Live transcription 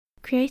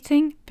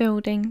Creating,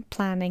 building,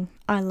 planning.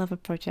 I love a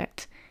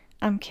project.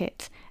 I'm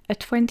Kit, a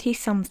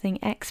 20-something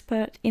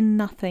expert in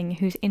nothing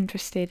who's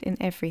interested in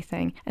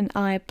everything, and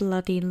I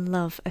bloody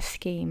love a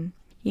scheme.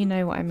 You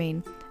know what I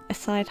mean. A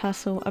side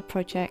hustle, a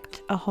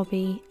project, a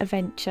hobby, a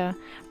venture,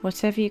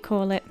 whatever you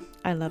call it,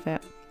 I love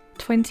it.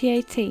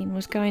 2018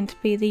 was going to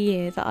be the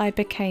year that I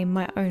became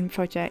my own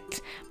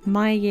project,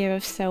 my year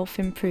of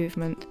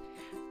self-improvement.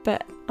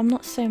 But I'm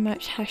not so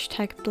much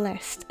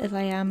 #blessed as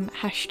I am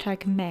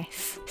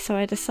 #mess, so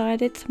I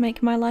decided to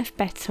make my life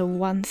better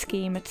one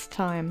scheme at a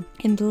time.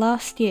 In the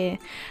last year,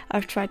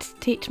 I've tried to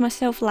teach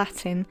myself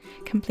Latin,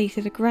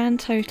 completed a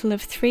grand total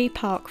of 3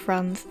 park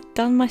runs,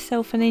 done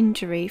myself an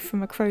injury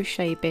from a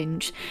crochet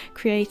binge,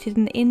 created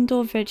an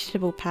indoor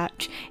vegetable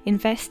patch,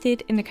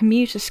 invested in a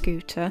commuter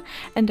scooter,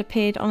 and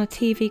appeared on a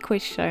TV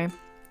quiz show,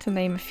 to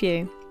name a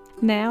few.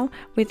 Now,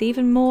 with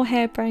even more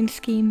harebrained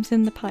schemes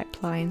in the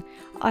pipeline,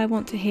 I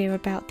want to hear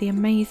about the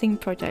amazing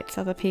projects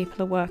other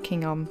people are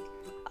working on.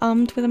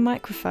 Armed with a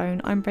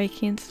microphone, I'm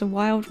breaking into the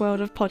wild world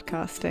of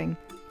podcasting.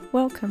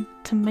 Welcome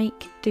to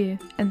Make, Do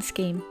and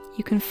Scheme.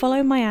 You can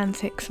follow my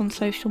antics on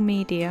social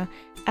media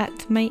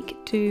at Make,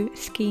 Do,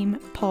 Scheme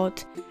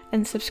Pod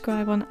and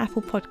subscribe on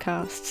Apple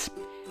Podcasts.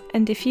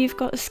 And if you've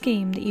got a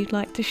scheme that you'd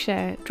like to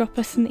share, drop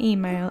us an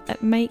email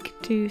at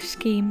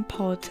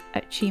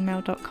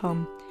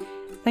makedoschemepod@gmail.com.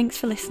 Thanks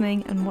for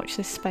listening and watch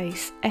this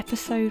space.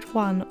 Episode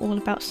 1, all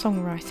about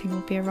songwriting,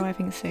 will be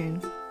arriving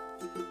soon.